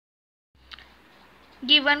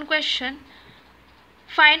Given question.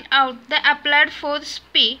 Find out the applied force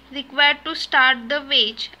P required to start the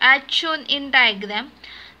wedge as shown in diagram.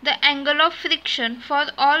 The angle of friction for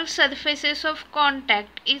all surfaces of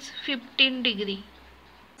contact is 15 degree.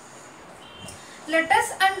 Let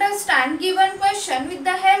us understand given question with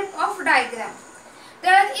the help of diagram.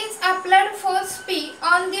 There is applied force P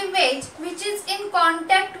on the wedge which is in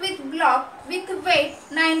contact with block with weight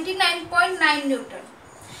 99.9 Newton.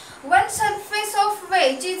 One surface of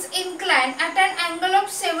wedge is inclined at an angle of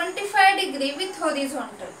 75 degree with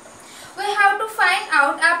horizontal. We have to find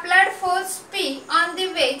out applied force P on the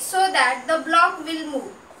wedge so that the block will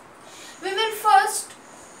move. We will first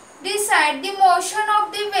decide the motion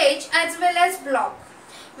of the wedge as well as block.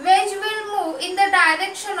 Wedge will move in the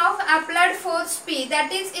direction of applied force P,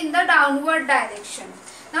 that is in the downward direction.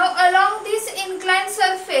 Now along this inclined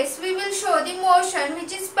surface we will show the motion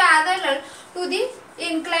which is parallel to the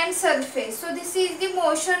inclined surface. So this is the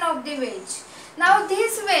motion of the wedge. Now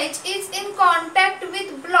this wedge is in contact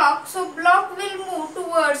with block, so block will move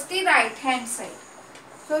towards the right hand side.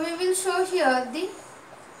 So we will show here the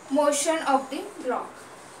motion of the block.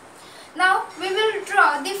 Now we will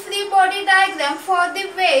draw the free body diagram for the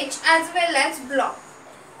wedge as well as block.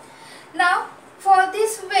 Now for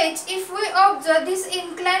this wedge, if we observe this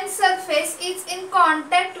inclined surface is in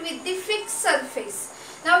contact with the fixed surface.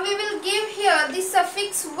 Now we will give here the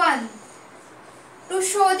suffix 1 to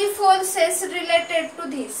show the forces related to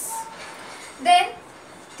this. Then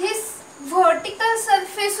this vertical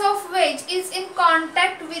surface of wedge is in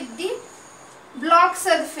contact with the block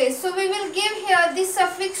surface. So we will give here the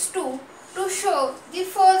suffix 2 to show the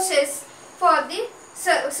forces for the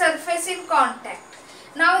surface in contact.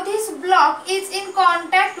 Now this block is in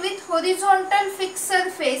contact with horizontal fixed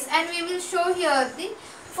surface and we will show here the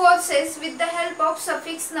forces with the help of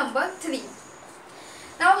suffix number 3.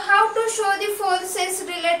 Now how to show the forces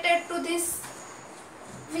related to this,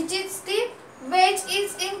 which is the wedge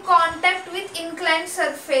is in contact with inclined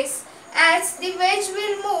surface. As the wedge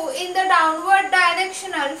will move in the downward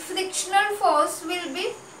directional, frictional force will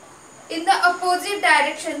be in the opposite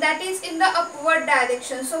direction, that is in the upward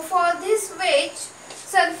direction. So for this wedge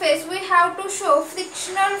surface we have to show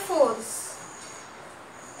frictional force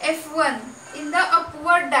F1 in the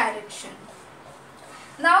upward direction.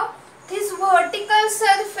 Now this vertical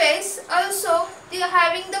surface also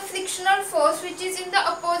having the frictional force which is in the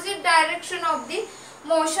opposite direction of the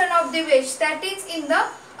motion of the wedge, that is in the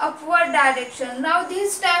upward direction. Now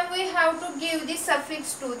this time we have to give the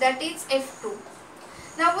suffix 2, that is F2.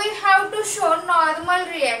 Now we have to show normal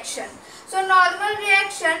reaction. So normal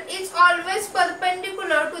reaction is always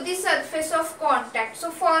perpendicular to the surface of contact.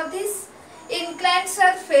 So for this inclined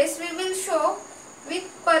surface we will show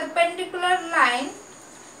with perpendicular line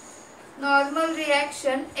normal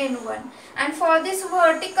reaction N1, and for this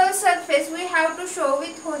vertical surface we have to show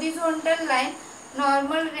with horizontal line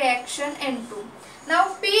normal reaction N2.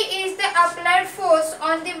 Now P is the applied force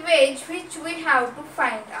on the wedge which we have to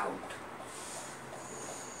find out.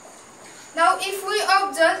 Now if we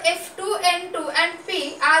observe F2, N2 and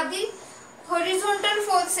P are the horizontal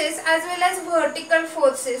forces as well as vertical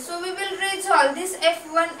forces. So we will resolve this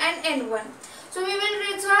F1 and N1. So we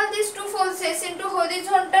will resolve these two forces into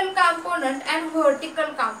horizontal component and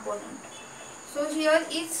vertical component. So here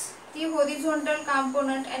is the horizontal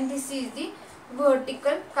component and this is the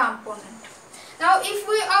vertical component. Now if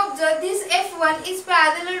we observe this F1 is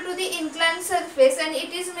parallel to the inclined surface and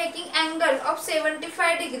it is making angle of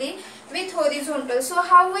 75 degree with horizontal. So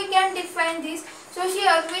how we can define this? So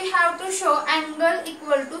here we have to show angle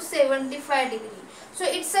equal to 75 degree. So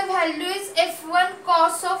its value is F1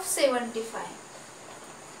 cos of 75.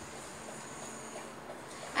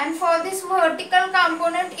 And for this vertical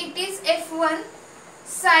component it is F1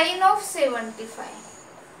 sin of 75.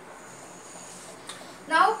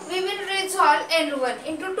 Now we will resolve N1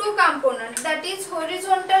 into two components, that is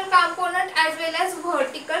horizontal component as well as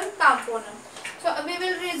vertical component. So we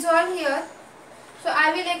will resolve here. So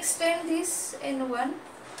I will extend this N1.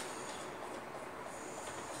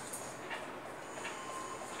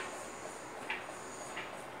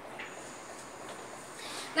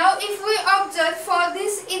 Now if we observe for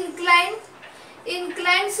this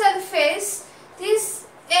inclined surface, this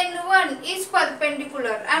N1 is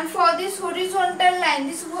perpendicular and for this horizontal line,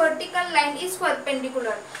 this vertical line is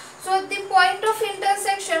perpendicular. So the point of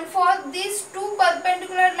intersection for these two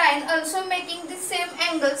perpendicular lines also making the same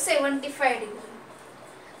angle 75 degree.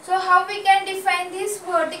 So how we can define this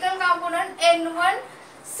vertical component? N1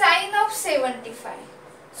 sin of 75.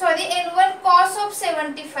 Sorry, N1 cos of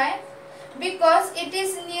 75, because it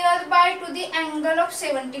is nearby to the angle of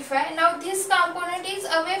 75. Now this component is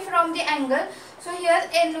away from the angle, So here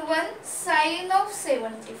N1 sine of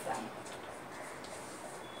 75.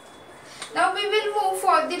 Now we will move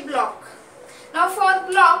for the block. Now for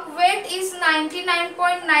block, weight is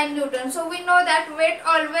 99.9 Newton. So we know that weight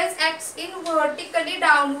always acts in vertically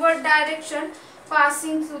downward direction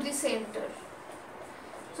passing through the center.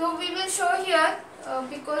 So we will show here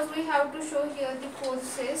because we have to show here the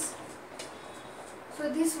forces. So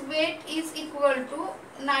this weight is equal to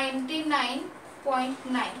 99.9.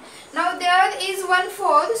 Now there is one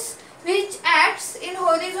force which acts in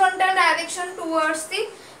horizontal direction towards the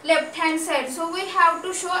left hand side. So we have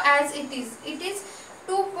to show as it is. It is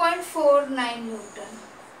 2.49 Newton.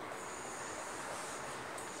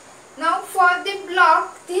 Now for the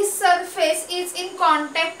block, this surface is in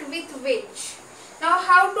contact with wedge. Now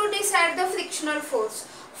how to decide the frictional force?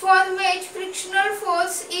 For wedge, frictional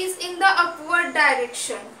force is in the upward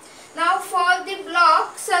direction. Now for the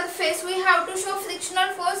block surface, we have to show frictional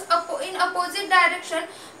force in opposite direction,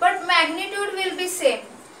 but magnitude will be same.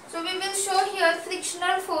 So we will show here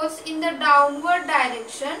frictional force in the downward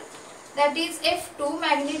direction, that is F2,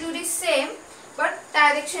 magnitude is same but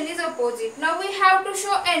direction is opposite. Now we have to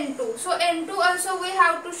show N2. So N2 also we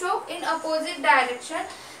have to show in opposite direction,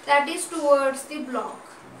 that is towards the block.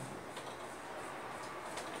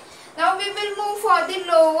 Now we will move for the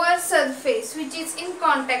lower surface which is in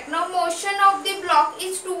contact. Now motion of the block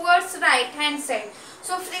is towards right hand side.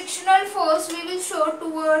 So frictional force we will show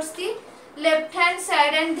towards the left hand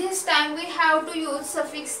side, and this time we have to use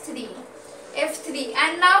suffix 3, F3.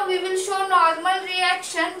 And now we will show normal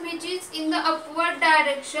reaction which is in the upward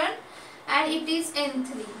direction, and it is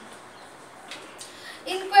N3.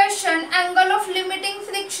 In question, angle of limiting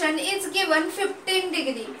friction is given 15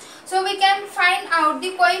 degree. So we can find out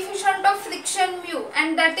the coefficient of friction mu,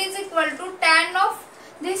 and that is equal to tan of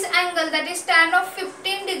this angle, that is tan of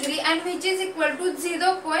 15 degree, and which is equal to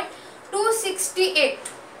 0.268.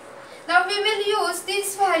 Now we will use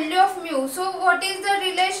this value of mu. So what is the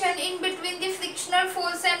relation in between the frictional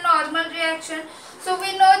force and normal reaction? So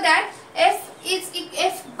we know that F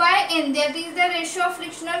by N, that is the ratio of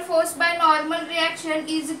frictional force by normal reaction,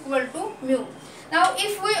 is equal to mu. Now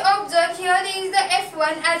if we observe, here is the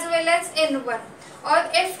F1 as well as N1, or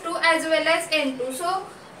F2 as well as N2. So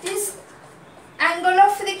this angle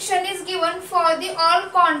of friction is given for the all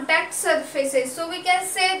contact surfaces. So we can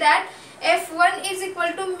say that F1 is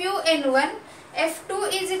equal to mu N1,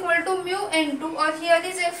 F2 is equal to mu N2, or here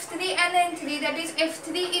is F3 and N3, that is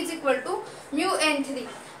F3 is equal to mu N3.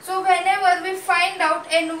 So whenever we find out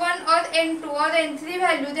N1 or N2 or N3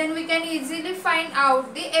 value, then we can easily find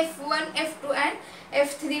out the F1, F2 and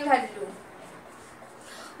F3 value.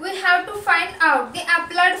 We have to find out the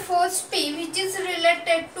applied force P which is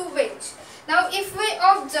related to wedge. Now if we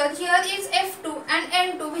observe, here is F2 and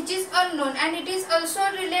N2 which is unknown, and it is also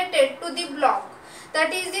related to the block.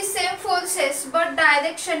 That is the same forces but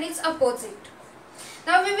direction is opposite.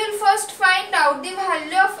 Now we will first find out the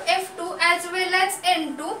value of F2 as well as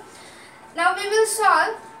N2. Now we will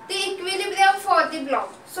solve the equilibrium for the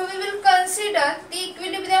block. So we will consider the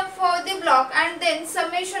equilibrium for the block, and then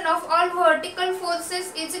summation of all vertical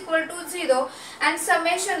forces is equal to 0, and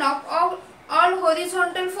summation of all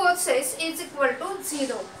horizontal forces is equal to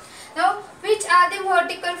 0. Now which are the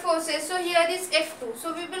vertical forces? So here is F2.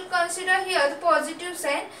 So we will consider here the positive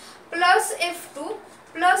sign, plus F2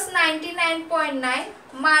 plus 99.9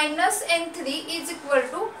 minus N3 is equal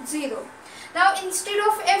to 0. Now instead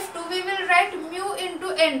of F2 we will write mu into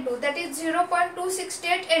N2, that is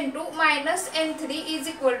 0.268 N2 minus N3 is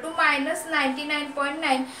equal to minus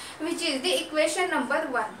 99.9, which is the equation number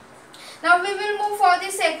 1. Now we will move for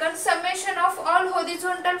the second. Summation of all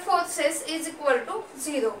horizontal forces is equal to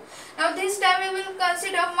 0. Now this time we will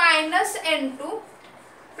consider minus N2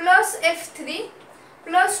 plus F3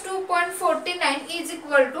 plus 2.49 is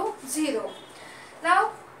equal to 0.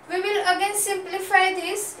 Now we will again simplify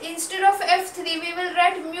this. Instead of F3 we will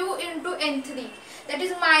write mu into N3, that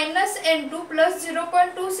is minus N2 plus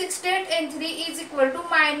 0.268 N3 is equal to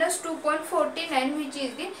minus 2.49, which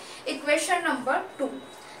is the equation number 2.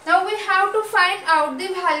 Now we have to find out the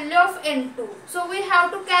value of N2. So we have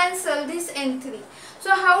to cancel this N3. So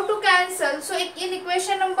how to cancel? So in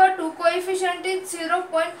equation number 2 coefficient is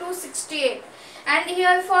 0.268, and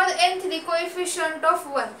here for N3 coefficient of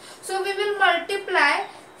 1. So we will multiply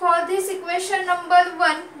for this equation number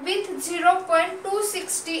 1 with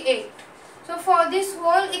 0.268. So for this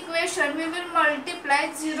whole equation we will multiply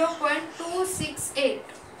 0.268.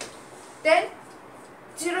 Then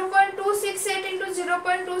 0.268 into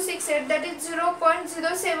 0.268, that is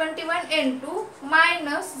 0.071 N2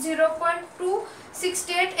 minus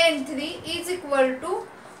 0.268 N3 is equal to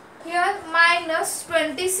here minus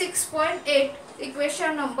 26.8,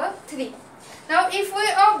 equation number 3. Now if we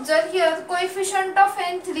observe here, coefficient of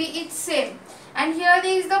N3 is same, and here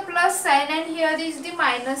is the plus sign and here is the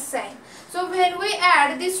minus sign. So when we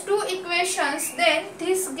add these two equations, then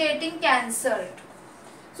this getting cancelled.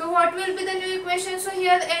 So what will be the new equation? So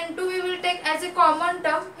here N2 we will take as a common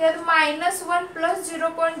term. Here minus 1 plus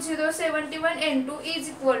 0.071 N2 is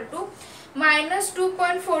equal to minus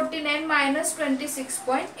 2.49 minus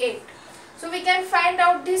 26.8. So we can find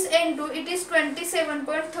out this N2, it is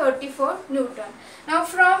 27.34 Newton. Now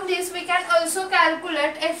from this we can also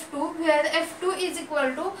calculate F2, where F2 is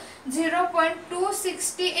equal to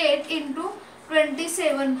 0.268 into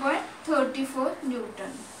 27.34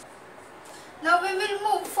 Newton. Now we will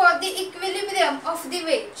move for the equilibrium of the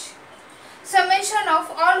wedge. Summation of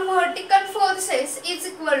all vertical forces is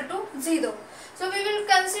equal to 0. So we will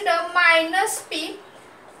consider minus P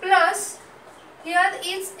plus, here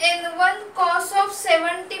is N1 cos of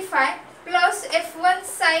 75 plus F1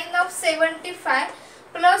 sin of 75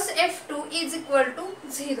 plus F2 is equal to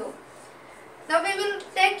 0. Now we will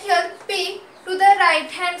take here P to the right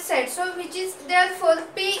hand side. So which is, therefore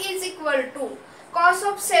P is equal to cos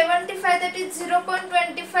of 75, that is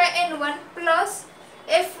 0.25 N1 plus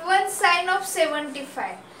F1 sin of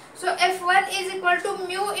 75. So F1 is equal to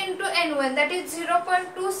mu into N1, that is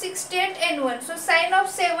 0.268 N1. So sin of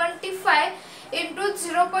 75 into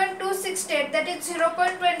 0.268, that is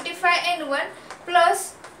 0.25 N1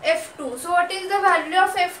 plus F2. So what is the value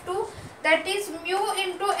of F2? That is mu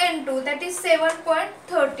into N2, that is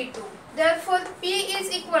 7.32. Therefore P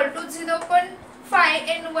is equal to 0.5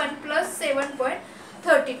 N1 plus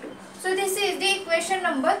 7.32. So this is the equation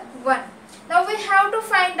number 1. Now we have to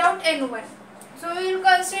find out N1. So we will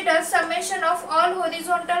consider summation of all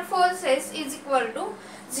horizontal forces is equal to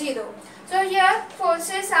 0. So here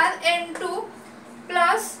forces are N2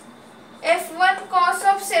 plus F1 cos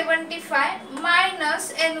of 75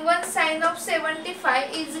 minus N1 sin of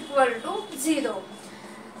 75 is equal to 0.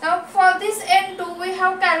 Now for this N2 we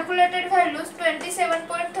have calculated values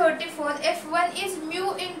 27.34. F1 is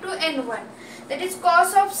mu into N1, that is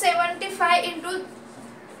cos of 75 into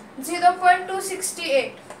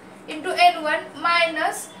 0.268 into N1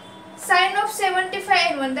 minus sin of 75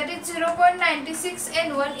 N1, that is 0.96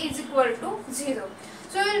 N1 is equal to 0.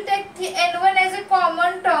 So we will take the N1 as a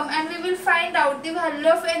common term and we will find out the value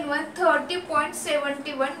of N1,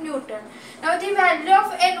 30.71 Newton. Now the value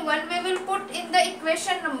of N1 we will put in the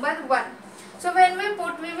equation number 1. So when we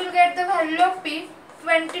put, we will get the value of P,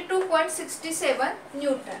 22.67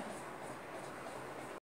 Newton.